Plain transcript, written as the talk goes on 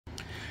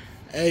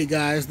Hey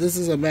guys, this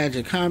is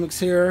Emagine Comics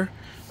here.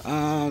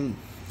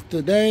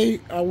 Today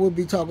I will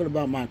be talking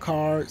about my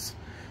cards.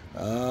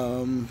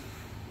 Um,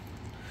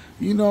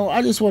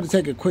 I just want to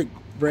take a quick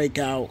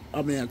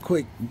a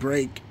quick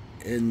break,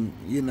 and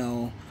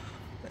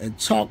and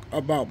talk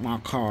about my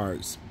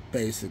cards,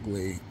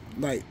 basically,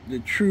 like the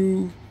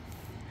true.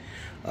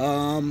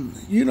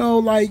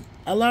 Like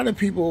a lot of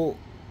people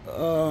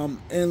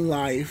in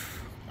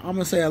life. I'm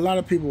gonna say a lot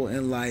of people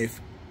in life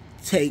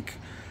take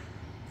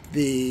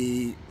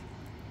the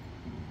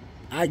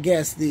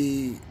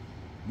the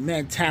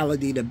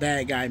mentality, the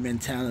bad guy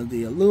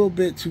mentality, a little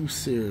bit too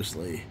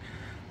seriously.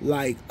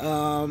 Like,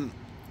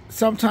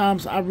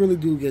 sometimes I really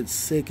do get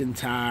sick and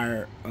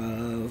tired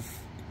of,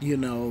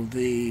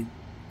 the,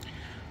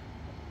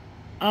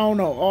 I don't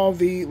know, all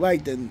the,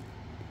 like, the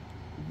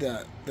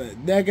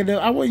negative,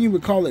 I wouldn't even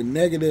call it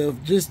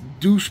negative, just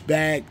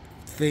douchebag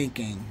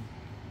thinking.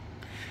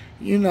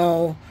 You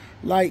know,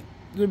 like,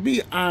 to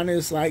be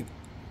honest, like,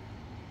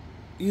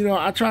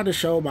 I tried to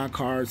show my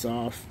cards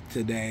off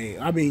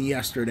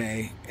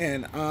yesterday,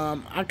 and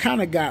I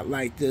kind of got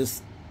like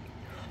this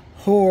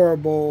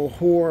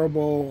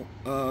horrible,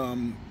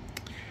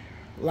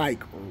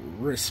 like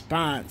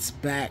response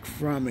back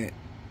from it.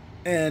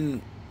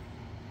 And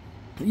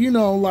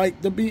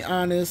like, to be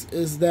honest,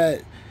 is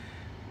that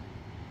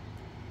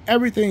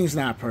everything's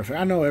not perfect.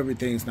 I know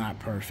everything's not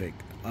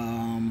perfect.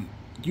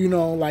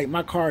 Like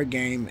my card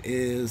game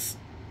is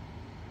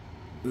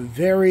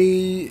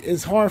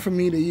it's hard for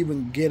me to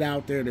even get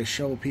out there to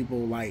show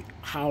people like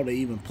how to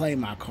even play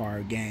my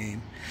card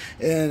game.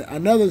 And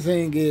another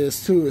thing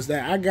is too is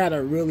that I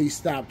gotta really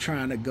stop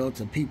trying to go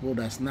to people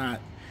that's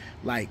not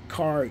like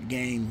card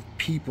game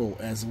people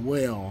as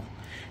well,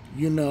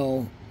 you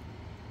know.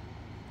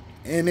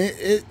 And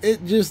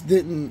it just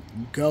didn't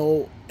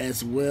go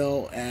as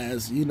well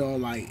as,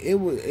 like it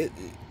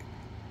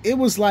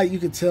was like you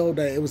could tell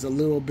that it was a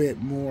little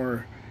bit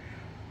more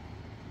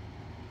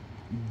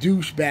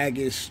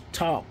douchebaggish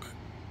talk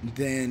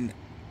than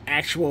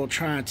actual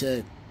trying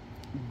to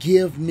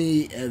give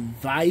me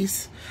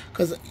advice.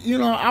 Because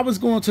I was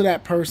going to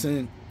that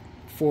person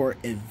for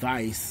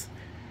advice,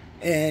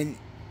 and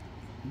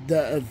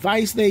the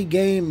advice they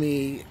gave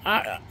me,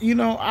 I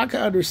can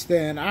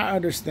understand. I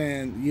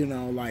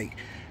understand, like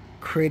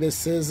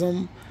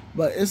criticism,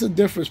 but it's a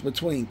difference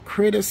between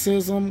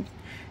criticism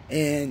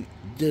and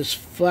just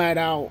flat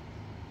out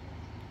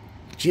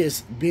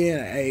just being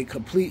a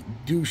complete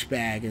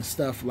douchebag and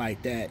stuff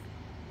like that.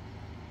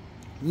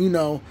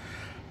 To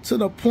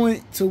the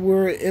point to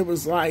where it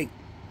was like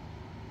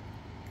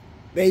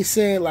they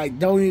said, like,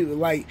 don't even,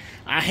 like,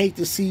 I hate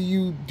to see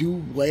you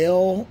do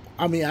well.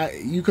 I mean,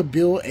 you could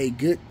build a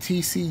good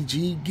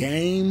TCG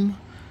game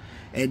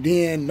and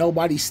then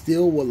nobody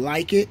still would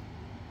like it.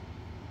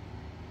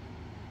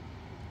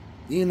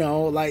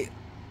 Like,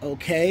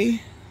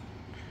 okay.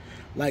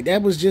 Like,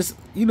 that was just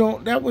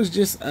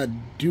a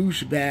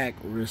douchebag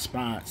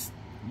response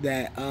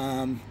that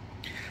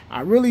I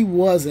really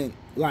wasn't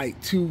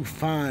like too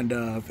fond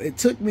of. It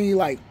took me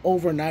like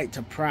overnight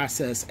to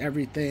process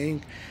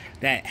everything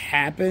that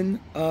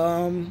happened.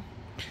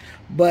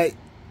 But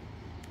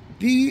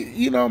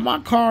my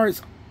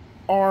cards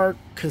are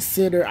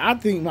considered, I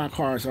think my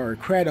cards are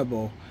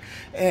incredible.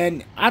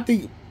 And I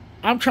think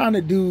I'm trying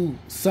to do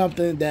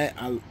something that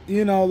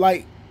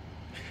like,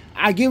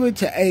 I give it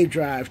to A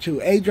Drive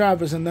too. A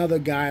Drive is another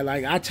guy.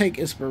 Like, I take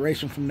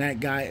inspiration from that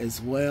guy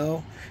as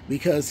well,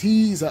 because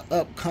he's an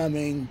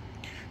upcoming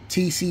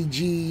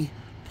TCG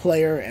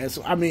creator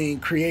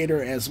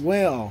as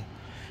well.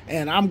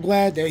 And I'm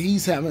glad that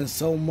he's having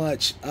so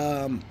much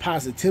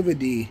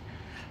positivity,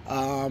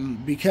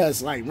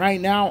 because like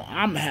right now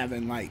I'm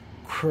having like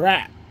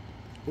crap.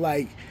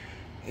 Like,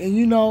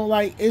 and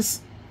like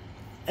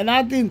and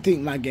I didn't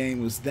think my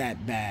game was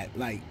that bad.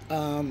 Like,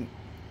 a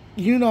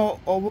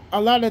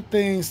lot of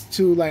things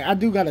too, like, I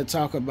do got to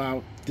talk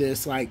about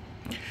this. Like,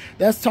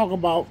 let's talk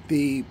about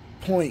the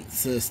point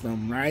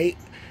system, right?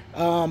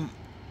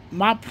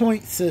 My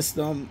point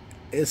system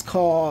is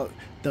called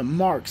the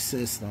mark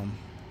system.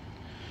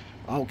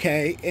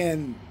 Okay,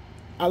 and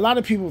a lot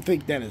of people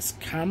think that it's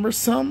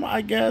cumbersome,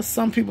 I guess.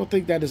 Some people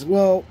think that is,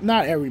 well,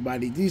 not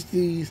everybody. These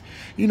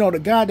the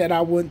guy that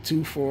I went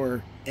to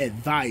for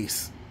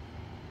advice,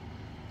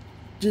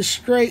 just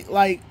straight,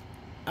 like,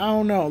 I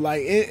don't know,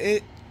 like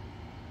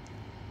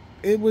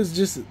it was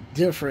just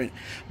different.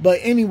 But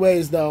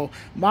anyways, though,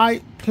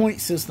 my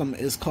point system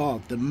is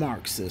called the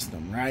mark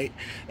system, right?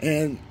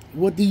 And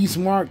what these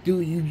mark do,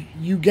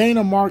 you gain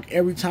a mark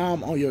every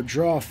time on your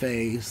draw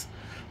phase.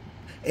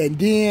 And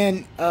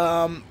then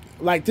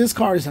like, this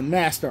card is a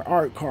master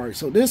art card,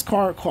 so this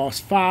card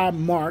costs 5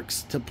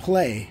 marks to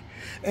play.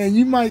 And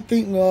you might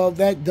think, well,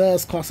 that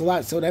does cost a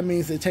lot, so that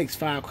means it takes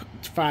five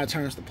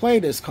turns to play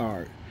this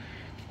card.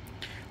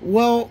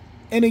 Well,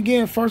 and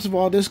again, first of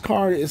all, this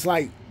card is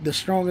like the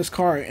strongest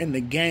card in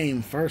the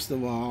game. First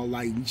of all,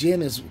 like,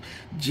 Jin,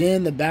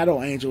 the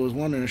Battle Angel, is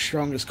one of the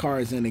strongest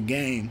cards in the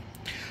game.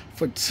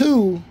 For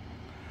two,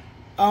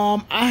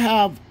 I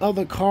have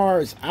other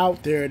cards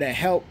out there that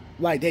help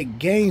like that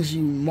gains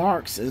you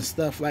marks and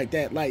stuff like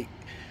that. Like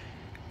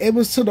it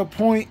was to the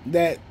point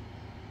that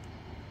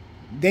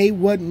they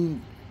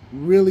wasn't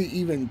really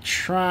even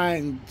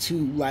trying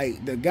to,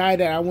 like, the guy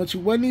that I went to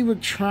wasn't even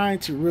trying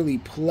to really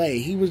play.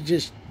 He was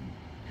just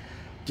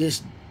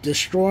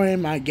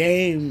destroying my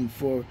game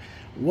for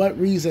what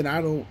reason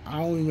I don't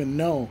even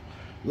know.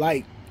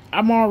 Like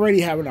I'm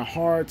already having a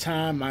hard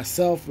time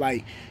myself,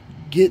 like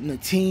getting a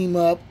team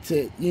up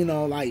to, you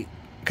know, like,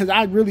 because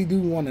I really do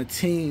want a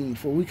team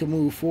for we can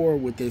move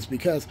forward with this,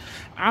 because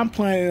I'm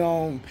planning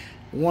on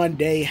one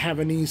day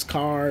having these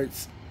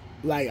cards.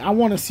 Like, I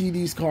want to see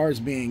these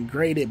cards being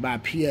graded by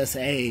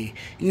PSA.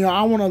 You know,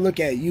 I want to look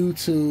at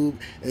YouTube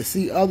and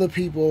see other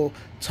people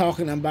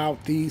talking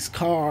about these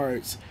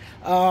cards.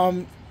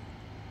 And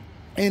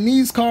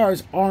these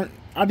cards aren't,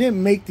 I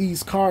didn't make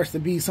these cards to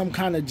be some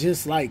kind of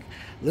just like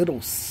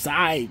little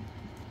side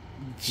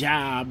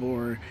job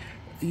or,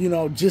 you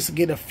know, just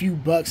get a few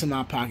bucks in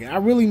my pocket. I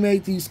really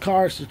made these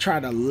cards to try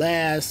to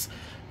last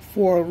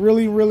for a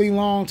really, really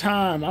long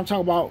time. I'm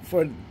talking about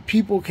for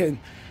people can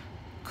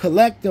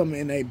collect them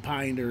in their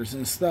binders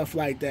and stuff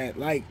like that.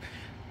 Like,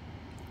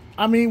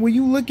 I mean, when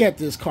you look at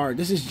this card,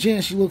 this is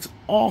Jen. She looks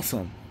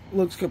awesome.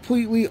 Looks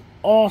completely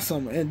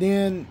awesome. And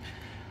then,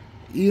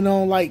 you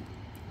know, like,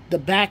 the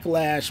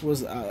backlash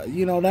was,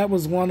 you know, that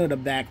was one of the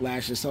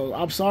backlashes. So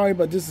I'm sorry,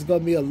 but this is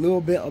going to be a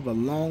little bit of a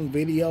long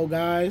video,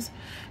 guys.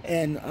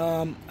 And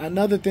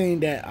another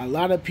thing that a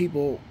lot of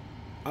people,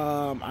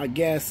 I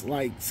guess,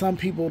 like some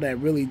people that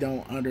really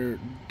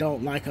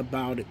don't like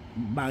about it,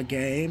 my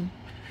game,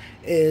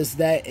 is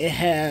that it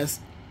has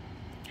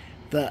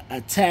the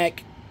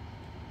attack,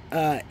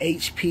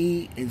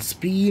 HP and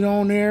speed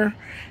on there.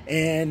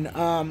 And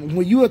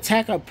when you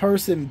attack a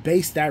person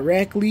base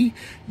directly,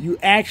 you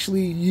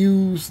actually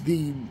use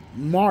the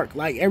mark.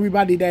 Like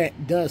everybody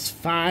that does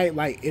 5,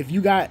 like if you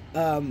got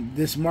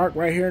this mark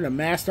right here in the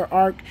master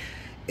arc,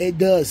 it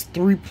does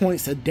 3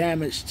 points of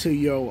damage to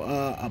your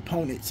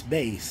opponent's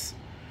base.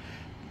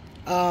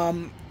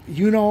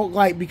 You know,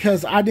 like,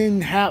 because I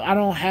don't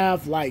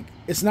have like,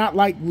 it's not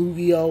like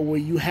Yu-Gi-Oh where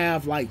you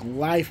have like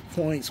life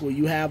points where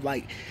you have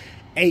like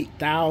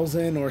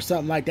 8,000 or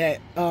something like that.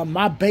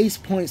 My base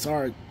points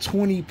are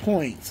 20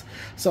 points,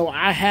 so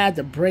I had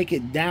to break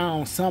it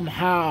down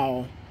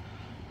somehow.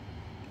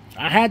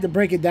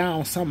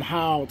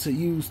 To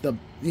use the,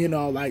 you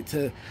know, like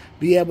to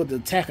be able to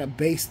attack a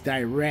base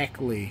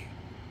directly.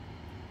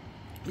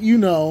 You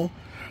know,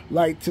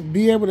 like to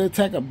be able to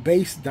attack a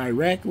base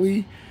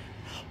directly,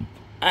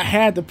 I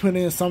had to put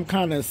in some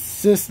kind of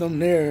system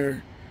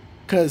there,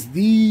 because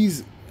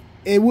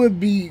it would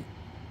be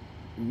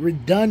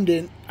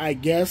redundant, I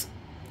guess,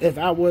 if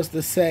I was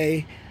to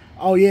say,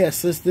 oh yeah,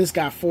 since this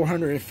got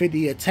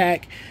 450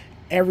 attack,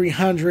 every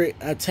 100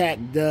 attack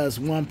does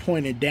 1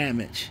 point of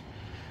damage.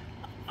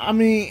 I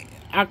mean,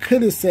 I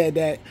could have said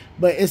that,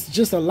 but it's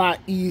just a lot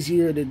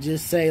easier to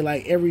just say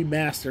like every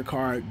master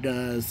card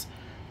does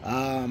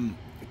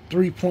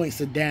 3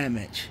 points of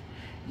damage,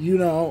 you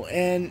know.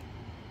 And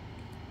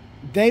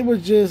they were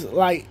just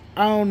like,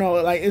 I don't know,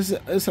 like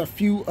it's a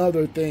few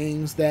other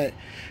things that,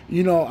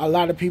 you know, a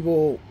lot of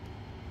people,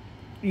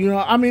 you know,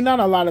 I mean, not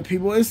a lot of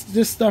people, it's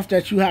just stuff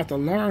that you have to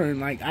learn.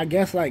 Like, I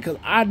guess, like, because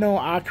I know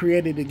I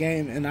created the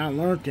game and I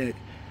learned it,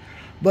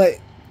 but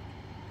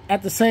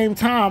at the same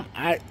time,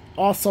 I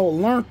also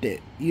learned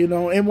it, you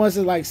know. It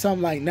wasn't like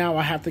something like now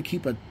I have to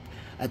keep a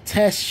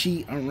test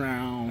sheet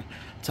around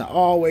to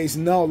always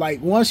know. Like,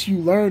 once you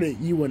learn it,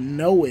 you will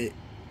know it,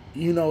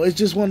 you know. It's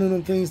just one of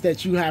them things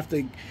that you have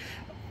to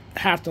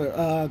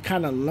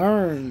kind of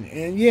learn.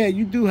 And yeah,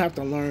 you do have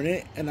to learn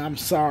it, and I'm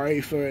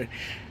sorry for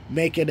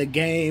making a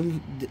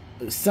game,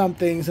 some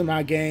things in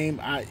my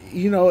game,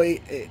 you know,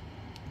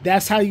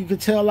 that's how you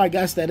could tell, I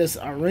guess, that it's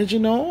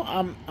original.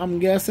 I'm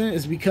guessing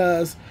is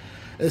because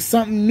it's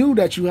something new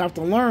that you have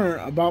to learn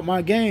about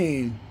my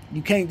game.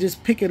 You can't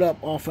just pick it up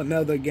off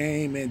another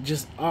game and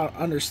just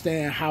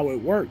understand how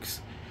it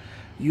works.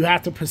 You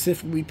have to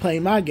specifically play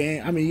my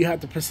game. I mean, you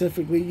have to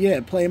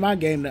specifically, play my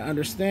game to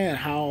understand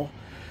how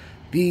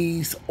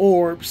these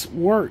orbs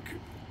work.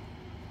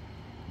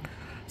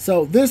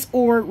 So this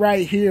orb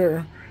right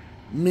here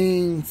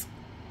means,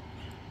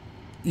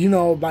 you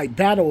know, like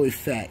battle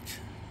effect.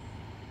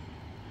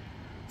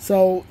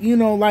 So, you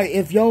know, like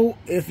if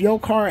your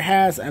card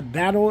has a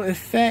battle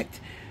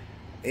effect,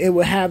 it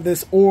would have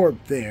this orb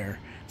there.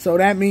 So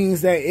that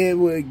means that it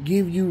would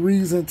give you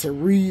reason to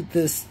read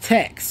this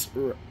text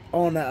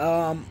on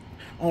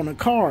a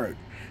card.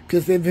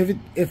 Because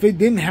if it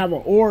didn't have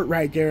an orb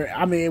right there,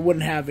 I mean, it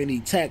wouldn't have any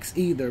text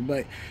either.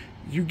 But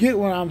you get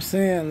what I'm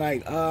saying?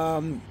 Like,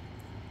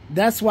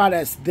 that's why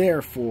that's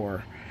there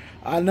for.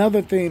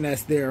 Another thing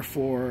that's there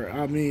for,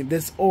 I mean,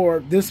 this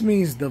orb, this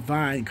means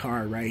divine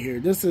card right here.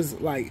 This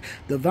is like,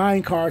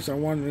 divine cards are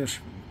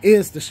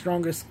is the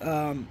strongest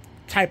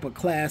type of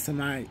class in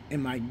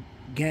my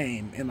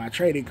game, in my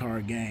trading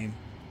card game.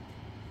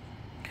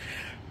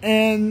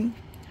 And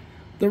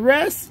the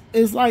rest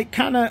is like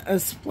kind of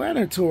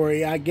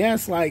explanatory, I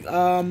guess. Like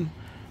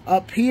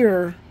up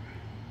here,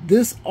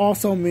 This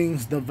also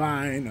means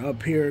divine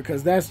up here,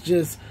 because that's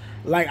just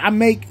like I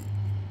made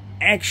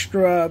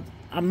extra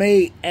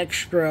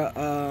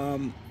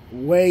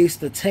ways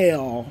to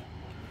tell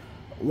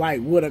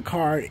like what a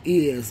card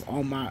is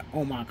on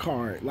my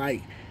card.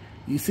 Like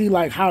you see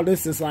like how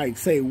this is like,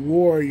 say,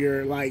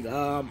 warrior. Like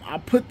I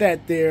put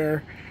that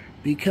there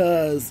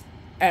because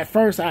at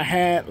first I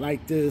had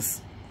like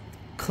this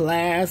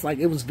class, like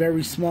it was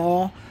very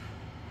small.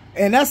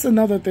 And that's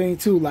another thing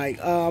too, like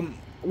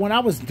when I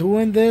was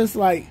doing this,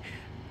 like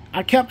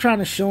I kept trying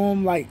to show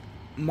them like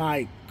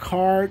my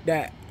card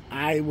that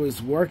I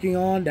was working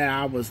on, that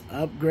I was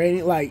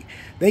upgrading. Like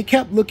they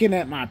kept looking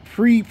at my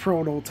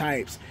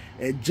pre-prototypes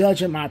and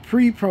judging my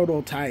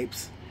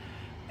pre-prototypes,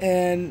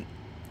 and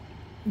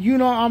you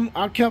know,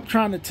 I kept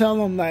trying to tell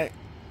them that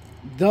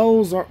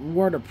those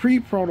were the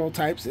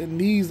pre-prototypes and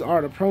these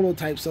are the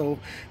prototypes, so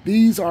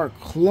these are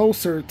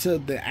closer to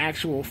the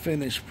actual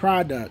finished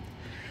product.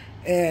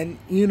 And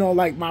you know,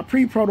 like my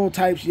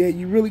pre-prototypes, yeah,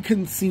 you really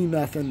couldn't see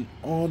nothing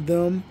on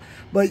them,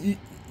 but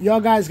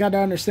y'all guys got to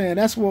understand,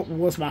 that's what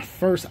was my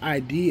first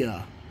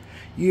idea.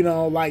 You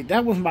know, like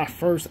that was my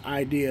first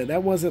idea.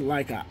 That wasn't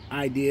like an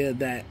idea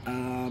that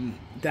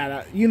that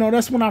I, you know,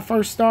 that's when I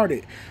first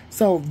started.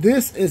 So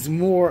this is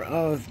more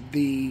of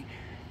the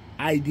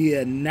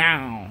idea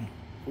now.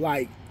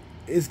 Like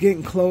it's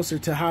getting closer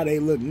to how they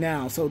look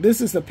now. So this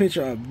is the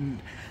picture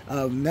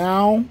of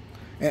now,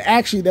 and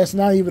actually that's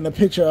not even a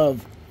picture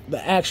of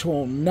the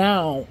actual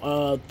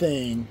now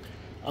thing.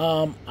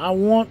 I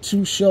want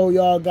to show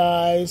y'all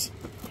guys.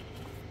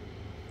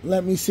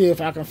 Let me see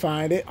if I can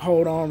find it.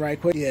 Hold on right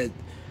quick. Yeah.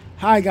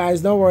 Hi guys,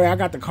 don't worry, I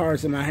got the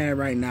cards in my hand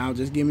right now.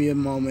 Just give me a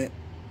moment.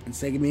 It's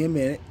taking me a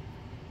minute.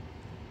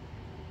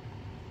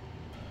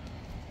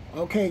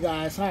 Okay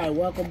guys, hi,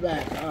 welcome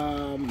back.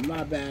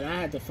 My bad,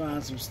 I had to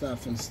find some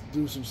stuff and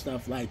do some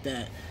stuff like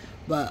that.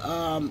 But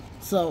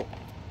so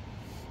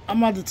I'm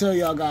about to tell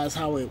y'all guys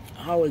how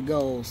it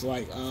goes.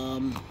 Like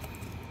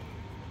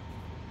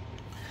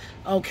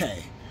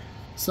okay,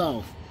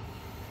 so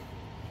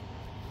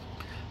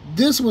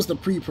this was the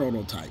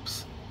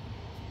pre-prototypes.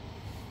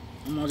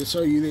 I'm going to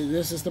show you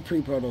this is the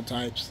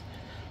pre-prototypes.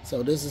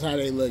 So this is how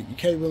they look. You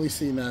can't really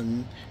see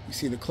nothing. You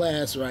see the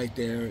class right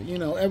there. You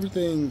know,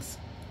 everything's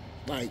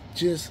like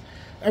just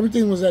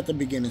everything was at the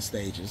beginning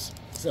stages.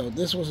 So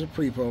this was the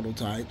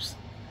pre-prototypes.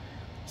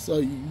 So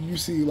you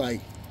see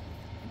like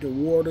the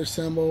water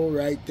symbol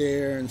right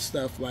there and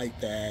stuff like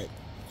that.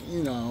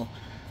 You know,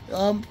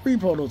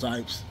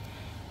 pre-prototypes.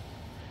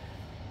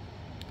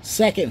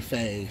 Second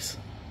phase.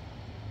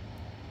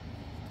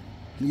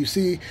 You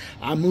see,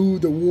 I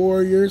moved the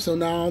warrior, so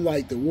now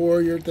like the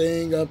warrior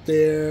thing up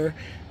there.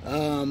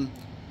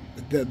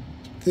 The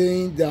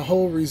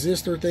whole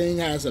resistor thing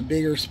has a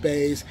bigger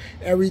space.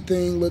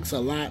 Everything looks a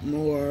lot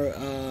more,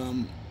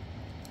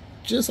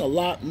 just a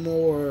lot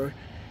more.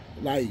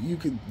 Like you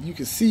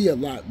could see a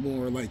lot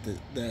more. Like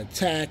the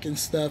attack and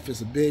stuff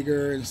is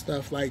bigger and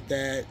stuff like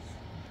that.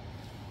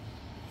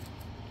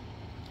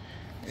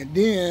 And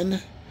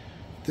then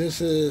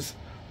this is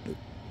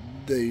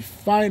the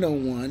final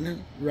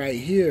one right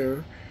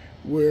here,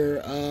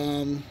 where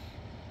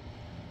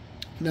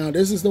now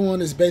this is the one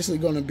that's basically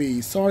going to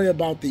be, sorry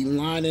about the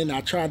lining, I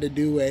tried to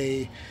do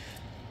a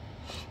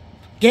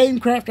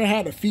GameCrafter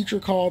had a feature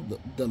called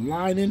the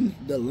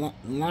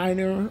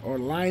liner or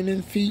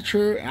lining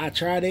feature. I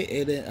tried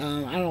it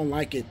and I don't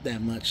like it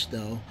that much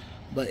though.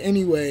 But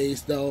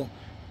anyways though,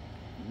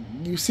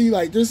 you see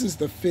like this is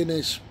the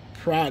finished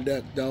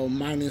product though,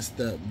 minus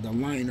the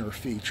liner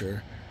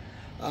feature.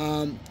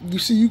 You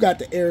see you got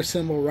the air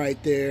symbol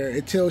right there.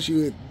 It tells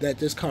you that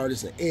this card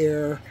is an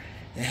air.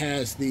 It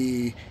has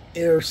the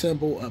air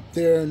symbol up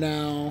there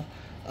now.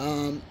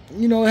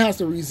 You know, it has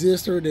the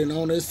resistor. Then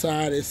on this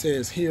side it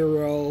says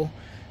hero.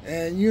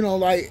 And you know,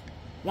 like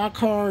my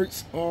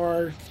cards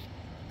are,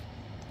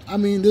 I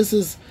mean, this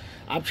is,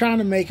 I'm trying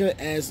to make it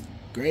as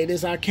great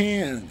as I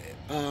can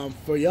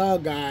for y'all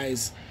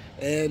guys.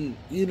 And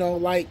you know,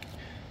 like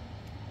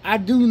I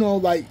do know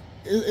like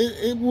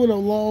it went a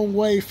long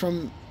way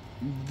from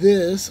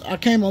this. I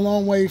came a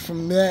long way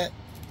from that,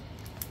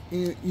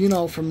 you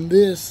know, from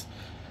this,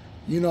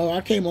 you know,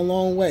 I came a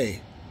long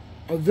way,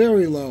 a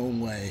very long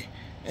way.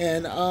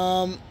 And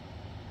I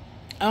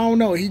don't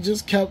know, he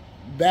just kept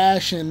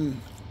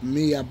bashing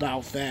me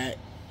about that,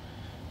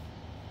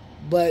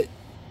 but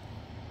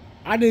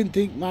I didn't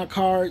think my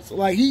cards,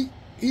 like he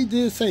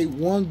did say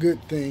one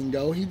good thing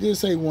though. He did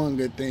say one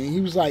good thing.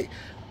 He was like,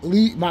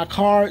 my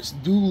cards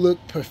do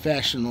look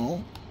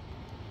professional,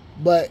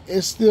 but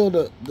it's still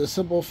the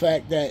simple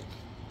fact that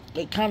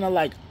they kind of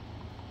like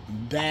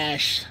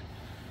bash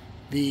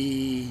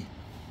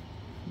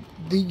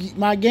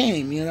my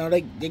game, you know.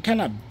 They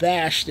kind of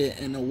bashed it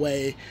in a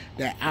way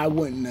that I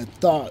wouldn't have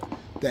thought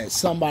that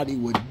somebody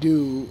would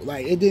do.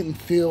 Like it didn't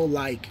feel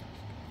like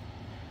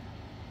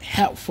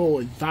helpful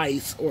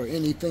advice or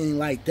anything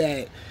like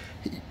that.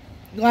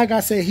 Like I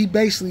said, he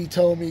basically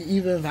told me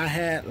even if I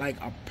had like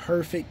a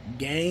perfect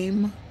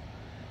game,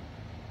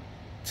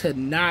 to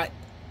not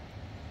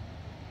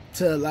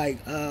to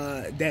like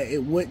that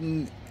it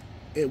wouldn't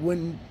it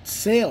wouldn't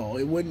sell.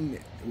 It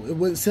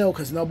wouldn't sell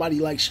because nobody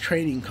likes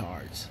trading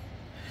cards.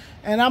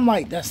 And I'm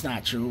like, that's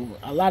not true.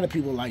 A lot of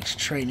people likes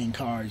trading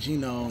cards. You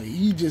know,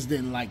 he just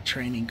didn't like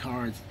trading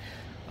cards,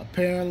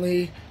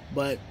 apparently.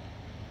 But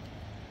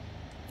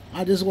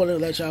I just wanted to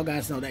let y'all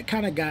guys know that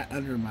kind of got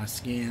under my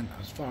skin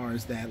as far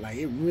as that. Like,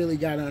 it really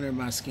got under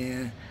my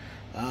skin.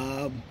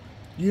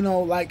 You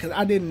know, like, because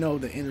I didn't know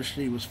the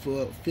industry was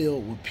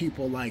filled with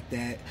people like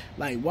that.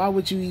 Like, why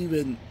would you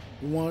even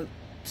want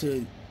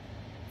to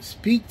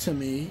speak to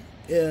me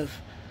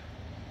if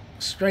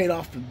straight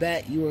off the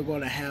bat you were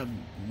going to have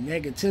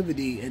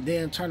negativity, and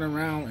then turn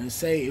around and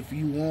say if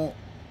you want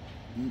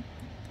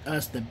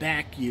us to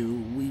back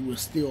you, we will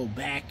still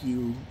back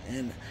you?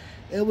 And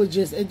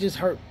it just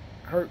hurt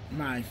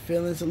my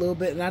feelings a little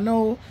bit. And I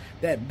know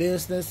that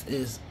business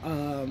is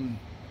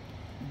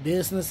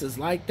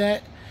like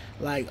that,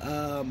 like,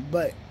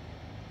 but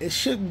it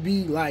shouldn't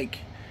be like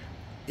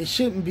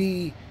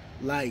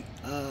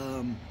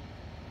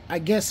I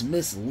guess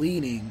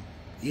misleading,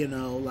 you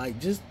know, like,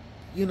 just,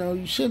 you know,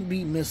 you shouldn't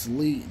be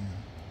misleading.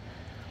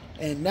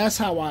 And that's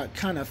how I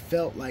kind of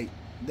felt like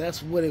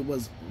that's what it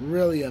was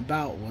really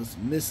about, was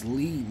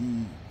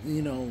misleading,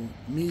 you know,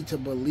 me to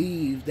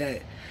believe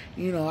that,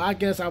 you know, I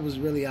guess I was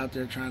really out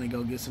there trying to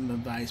go get some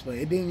advice, but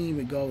it didn't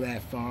even go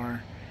that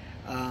far.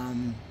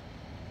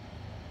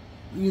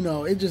 You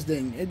know, it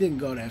didn't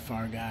go that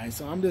far, guys.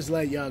 So I'm just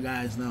letting y'all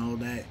guys know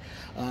that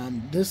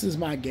this is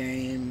my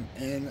game,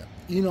 and,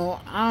 you know,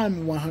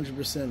 I'm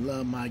 100%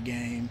 love my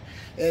game.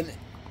 And,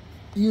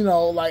 you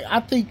know, like,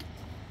 I think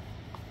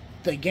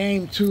the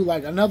game too,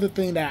 like, another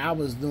thing that I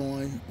was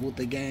doing with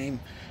the game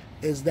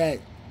is that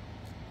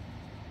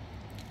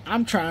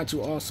I'm trying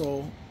to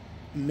also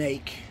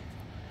make,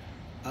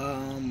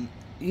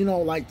 you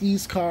know, like,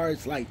 these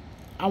cards, like,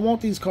 I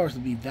want these cards to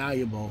be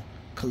valuable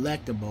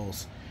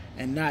collectibles,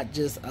 and not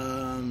just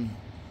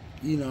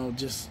you know,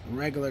 just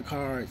regular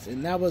cards.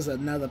 And that was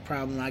another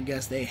problem I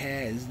guess they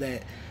had, is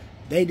that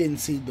they didn't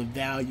see the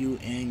value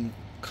in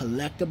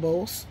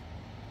collectibles.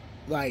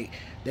 Like,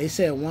 they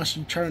said once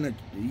you try to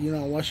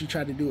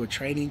do a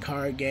trading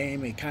card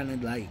game, it kind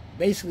of like,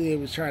 basically it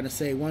was trying to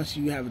say once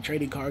you have a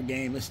trading card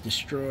game, it's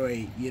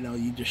destroyed. You know,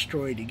 you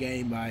destroy the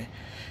game by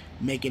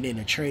making it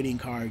a trading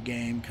card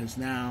game, because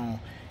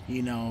now,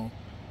 you know,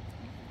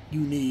 you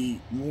need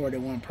more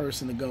than one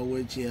person to go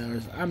with you. Or,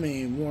 I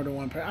mean, more than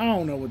one person. I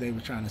don't know what they were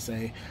trying to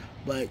say.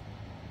 But,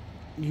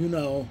 you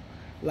know,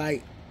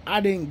 like,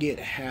 I didn't get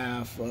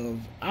half of...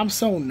 I'm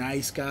so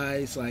nice,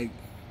 guys. Like,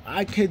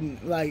 I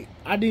didn't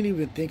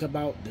even think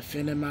about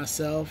defending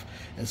myself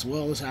as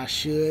well as I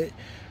should.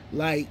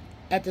 Like,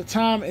 at the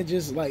time, it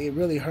just, like, it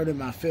really hurted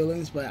my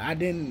feelings. But I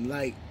didn't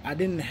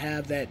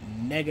have that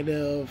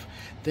negative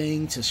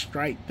thing to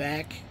strike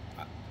back,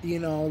 you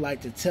know,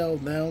 like, to tell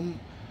them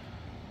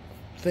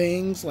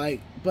things,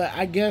 like. But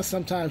I guess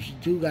sometimes you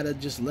do gotta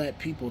just let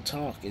people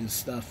talk and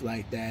stuff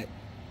like that,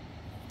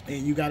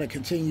 and you gotta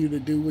continue to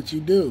do what you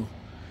do,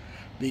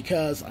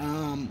 because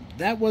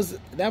that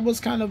was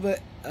kind of a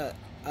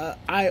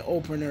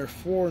eye-opener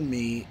for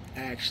me,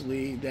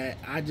 actually, that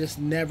I just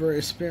never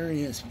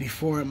experienced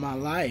before in my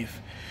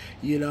life.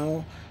 You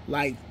know,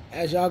 like,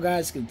 as y'all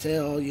guys can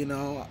tell, you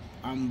know,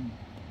 I'm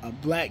a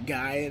black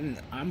guy, and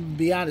I'm gonna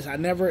be honest, I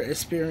never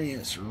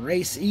experienced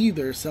race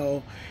either.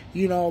 So,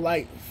 you know,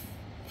 like,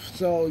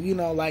 to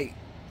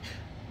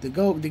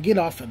get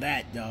off of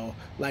that, though,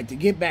 like, to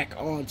get back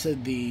onto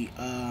the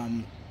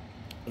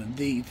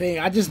thing,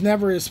 I just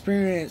never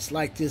experienced,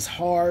 like, this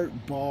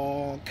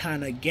hardball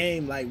kind of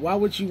game. Like, why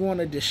would you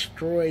want to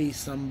destroy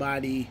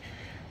somebody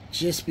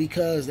just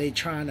because they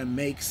trying to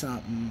make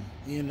something,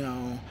 you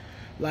know?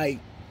 Like,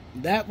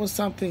 that was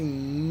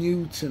something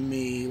new to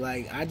me.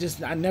 Like, I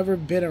never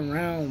been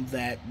around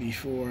that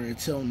before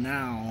until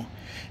now.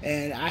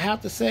 And I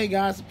have to say,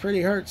 guys, it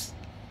pretty hurts.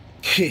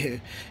 It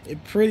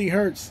pretty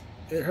hurts.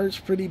 It hurts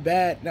pretty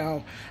bad.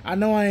 Now, I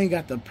know I ain't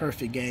got the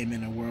perfect game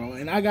in the world,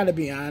 and I gotta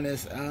be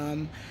honest,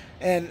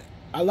 and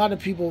a lot of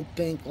people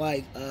think,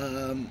 like,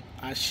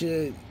 I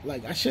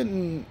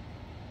shouldn't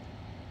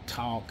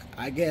talk,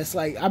 I guess.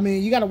 Like, I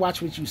mean, you gotta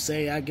watch what you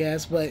say, I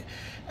guess, but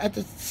at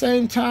the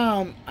same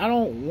time, I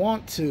don't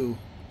want to.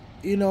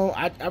 You know,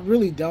 I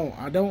really don't.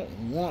 I don't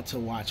want to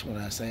watch what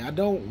I say. I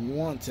don't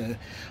want to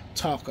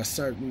talk a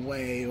certain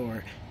way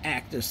or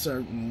act a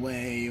certain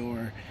way,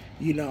 or,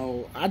 you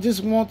know, I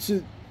just want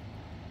to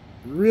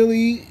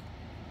really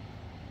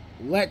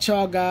let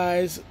y'all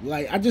guys,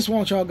 like, I just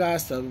want y'all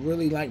guys to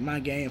really like my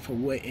game for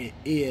what it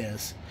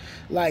is.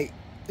 Like,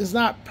 it's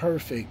not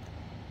perfect,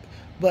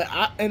 but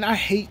I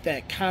hate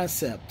that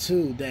concept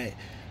too, that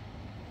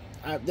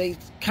they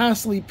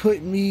constantly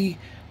put me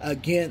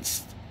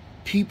against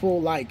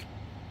people like,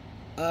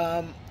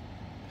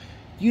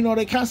 you know,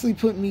 they constantly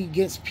put me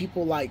against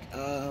people like,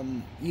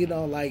 you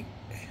know, like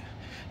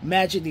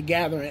Magic the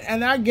Gathering.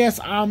 And I guess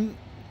I'm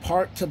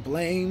part to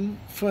blame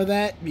for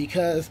that,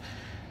 because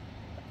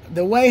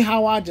the way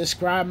how I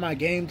describe my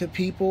game to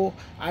people,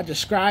 I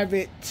describe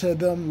it to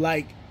them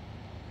like,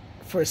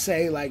 for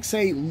say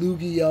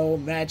Yu-Gi-Oh,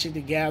 Magic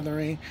the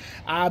Gathering,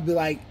 I'll be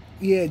like,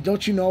 yeah,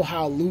 don't you know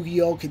how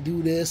Yu-Gi-Oh could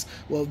do this?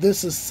 Well,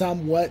 this is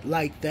somewhat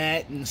like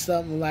that and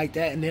something like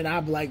that. And then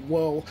I'm like,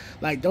 well,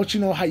 like, don't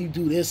you know how you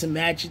do this in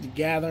Magic the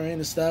Gathering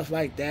and stuff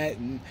like that?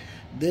 And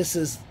this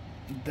is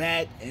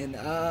that.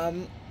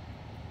 And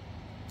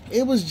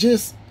it was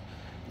just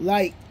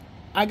like,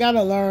 I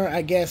gotta learn,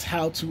 I guess,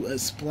 how to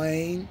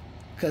explain.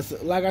 Because,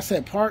 like I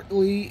said,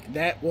 partly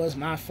that was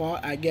my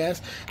fault, I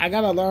guess. I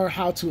gotta learn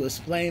how to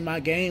explain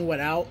my game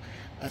without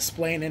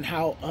explaining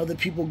how other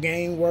people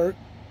game work.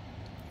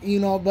 You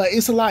know, but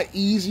it's a lot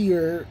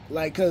easier,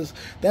 like, because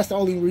that's the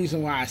only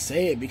reason why I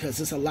say it, because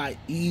it's a lot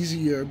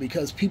easier,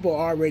 because people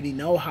already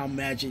know how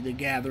Magic the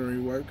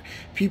Gathering work.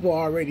 People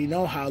already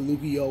know how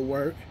Yu-Gi-Oh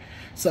work.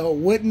 So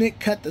wouldn't it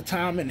cut the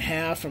time in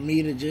half for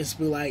me to just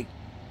be like,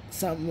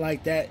 something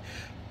like that?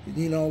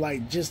 You know,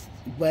 like, just,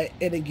 but,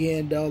 and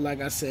again, though, like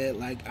I said,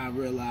 like, I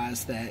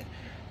realized that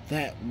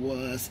that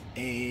was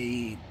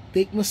a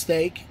big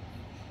mistake.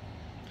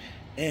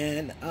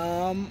 And,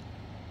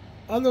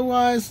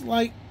 otherwise,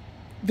 like,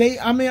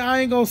 I mean, I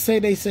ain't gonna say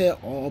they said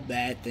all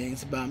bad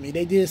things about me.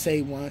 They did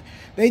say one.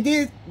 They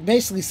did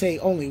basically say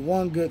only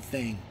one good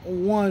thing.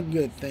 One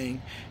good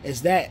thing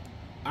is that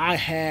I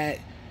had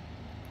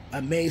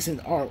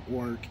amazing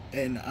artwork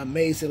and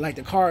amazing, like,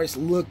 the cards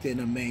looked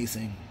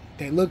amazing.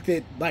 They looked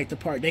at, like, the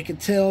part. They could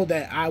tell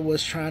that I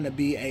was trying to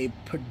be a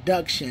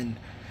production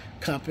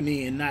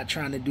company and not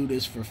trying to do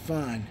this for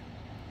fun.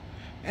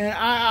 And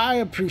I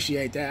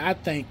appreciate that. I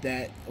think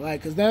that,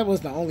 like, because that was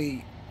the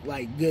only,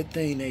 like, good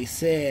thing they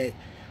said.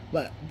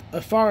 But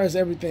as far as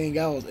everything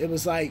else, it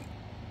was like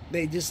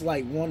they just,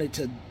 like, wanted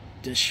to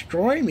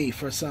destroy me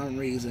for some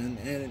reason.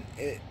 And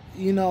it,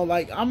 you know,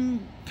 like,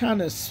 I'm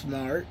kind of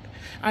smart.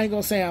 I ain't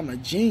gonna say I'm a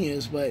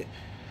genius, but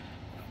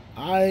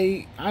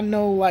I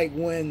know, like,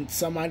 when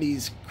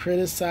somebody's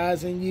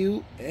criticizing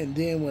you, and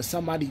then when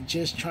somebody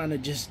just trying to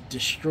just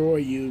destroy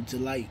you, to,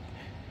 like,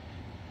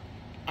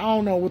 I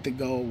don't know what the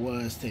goal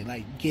was, to,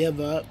 like, give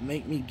up,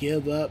 make me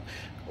give up.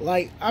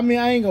 Like, I mean,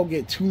 I ain't gonna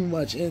get too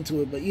much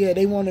into it, but yeah,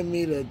 they wanted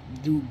me to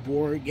do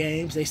board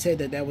games. They said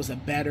that that was a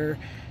better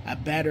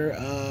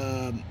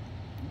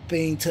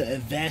thing to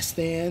invest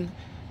in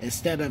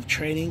instead of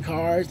trading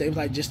cards. They was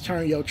like, just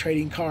turn your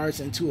trading cards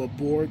into a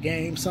board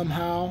game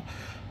somehow.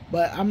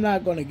 But I'm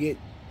not gonna get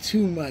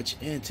too much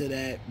into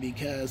that,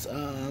 because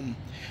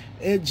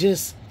it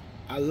just,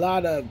 a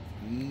lot of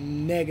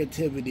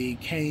negativity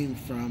came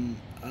from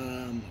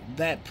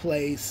that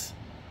place.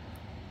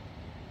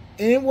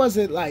 And it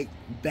wasn't, like,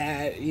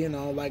 bad, you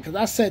know, like, because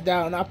I sat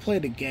down and I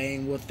played a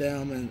game with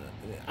them and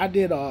I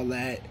did all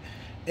that.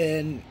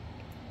 And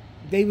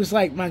they was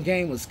like, my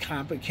game was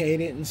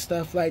complicated and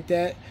stuff like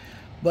that.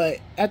 But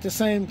at the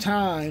same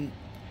time,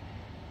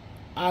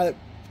 I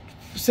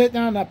sat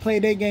down and I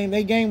played their game.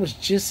 Their game was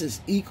just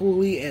as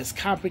equally as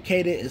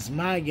complicated as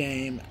my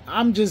game.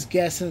 I'm just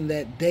guessing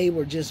that they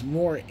were just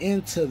more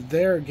into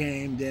their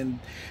game than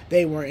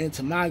they were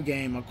into my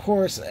game. Of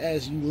course,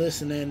 as you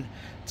listening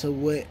to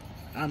what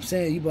I'm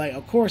saying, you be like,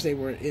 of course they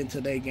were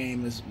into their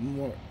game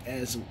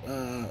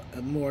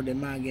more than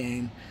my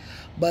game.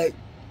 But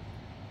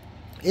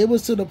it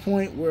was to the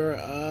point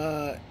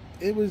where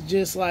it was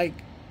just like,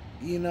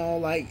 you know,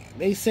 like,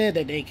 they said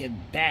that they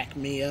could back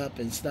me up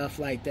and stuff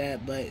like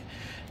that, but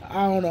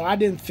I don't know, I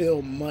didn't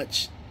feel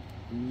much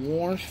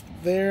warmth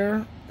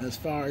there as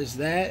far as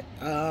that.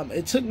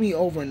 It took me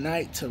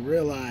overnight to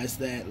realize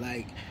that,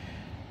 like,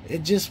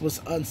 it just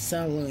was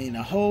unsettling.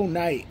 The whole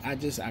night I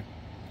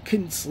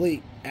couldn't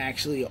sleep,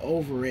 actually,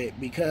 over it,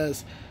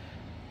 because,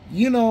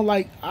 you know,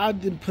 like, I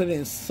did put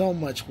in so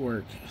much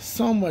work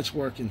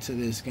into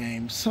this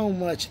game, so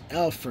much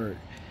effort,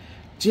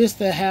 just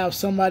to have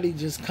somebody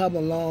just come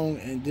along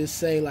and just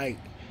say, like,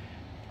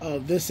 oh,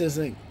 this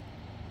isn't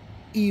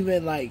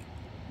even, like,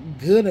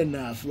 good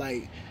enough.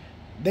 Like,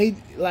 they,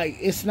 like,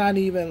 it's not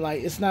even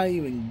like,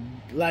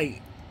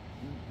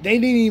 they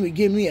didn't even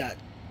give me a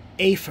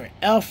A for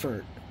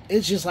effort.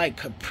 It's just, like,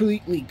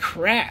 completely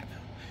crap.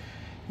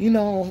 You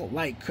know,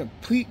 like,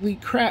 completely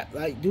crap.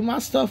 Like, do my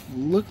stuff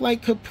look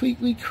like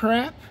completely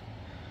crap?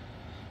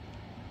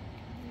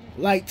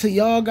 Like, to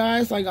y'all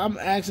guys, like, I'm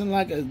asking,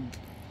 like, a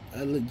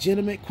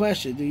legitimate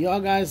question. Do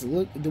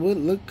it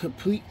look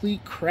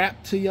completely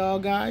crap to y'all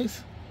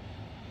guys?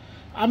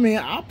 I mean,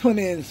 I put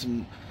in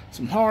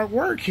some hard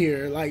work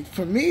here. Like,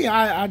 for me,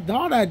 I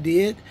thought I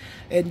did.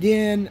 And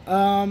then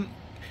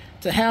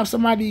to have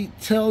somebody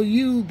tell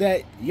you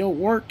that your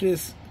work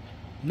is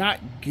not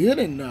good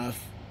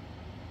enough,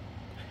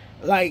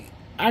 like,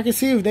 I can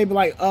see if they be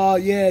like, oh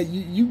yeah,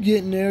 you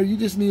getting there, you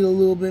just need a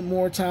little bit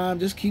more time,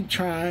 just keep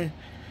trying.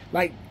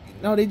 Like,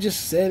 no, they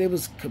just said it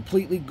was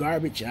completely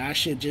garbage. I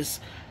should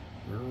just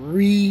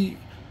redo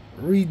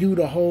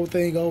the whole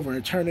thing over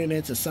and turn it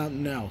into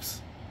something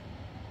else.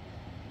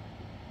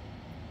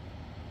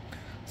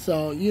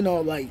 So, you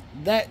know, like,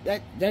 that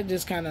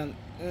just kind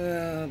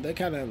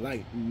of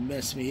like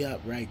messed me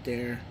up right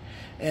there.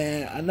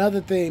 And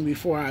another thing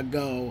before I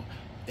go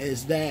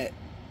is that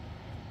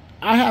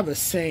I have a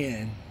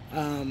saying.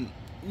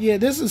 Yeah,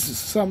 this is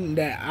something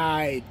that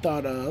I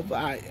thought of.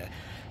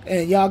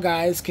 and y'all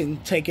guys can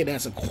take it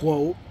as a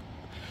quote,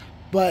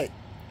 but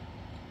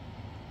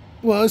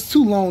well, it's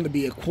too long to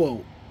be a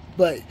quote,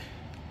 but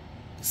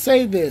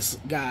say this,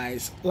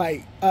 guys,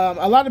 like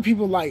a lot of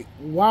people like,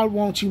 why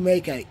won't you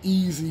make an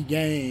easy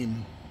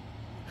game?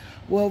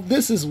 Well,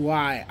 this is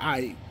why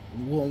I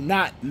will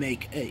not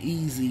make an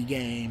easy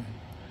game.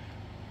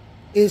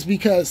 Is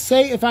because,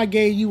 say if I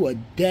gave you a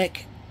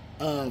deck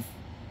of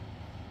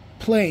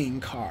playing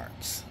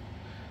cards,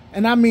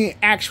 and I mean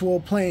actual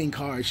playing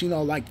cards, you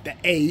know, like the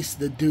ace,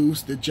 the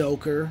deuce, the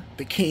joker,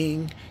 the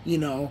king, you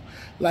know,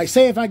 like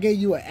say if I gave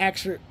you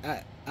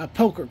a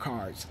poker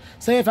cards,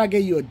 say if I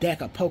gave you a deck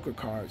of poker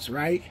cards,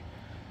 right?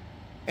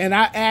 And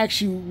I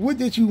asked you, what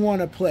did you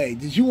want to play?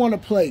 Did you want to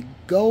play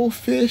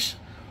goldfish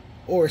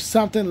or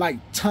something like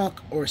tunk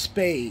or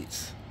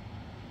spades?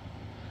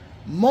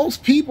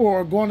 Most people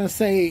are going to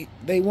say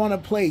they want to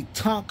play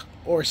tunk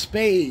or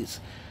spades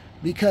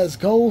because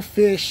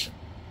goldfish,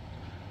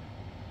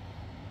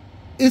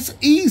 it's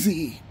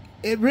easy.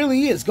 It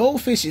really is.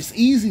 Goldfish is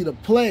easy to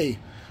play,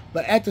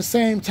 but at the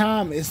same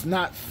time, it's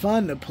not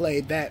fun to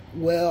play that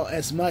well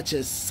as much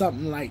as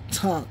something like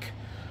tunk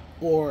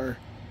or,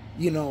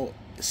 you know,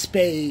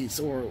 spades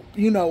or,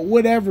 you know,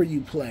 whatever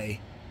you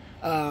play.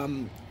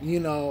 What's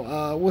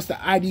the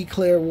I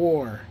Declare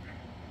War?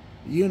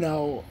 You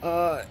know,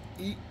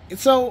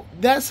 so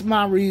that's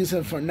my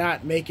reason for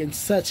not making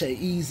such an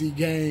easy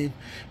game,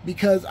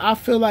 because I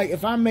feel like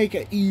if I make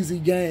an easy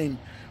game,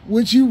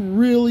 would you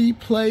really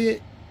play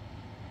it?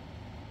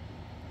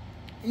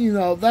 You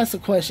know, that's a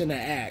question to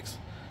ask.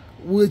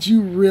 Would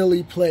you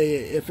really play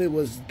it if it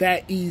was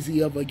that easy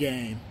of a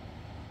game?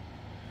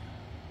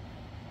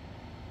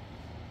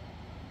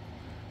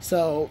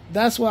 So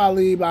that's why I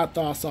leave my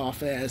thoughts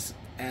off as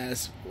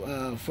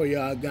for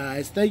y'all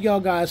guys. Thank y'all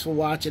guys for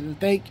watching, and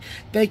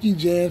thank you,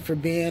 Jen, for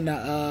being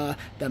the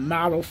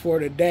model for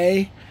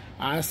today.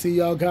 I'll see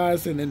y'all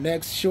guys in the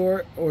next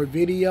short or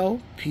video.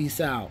 Peace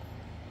out.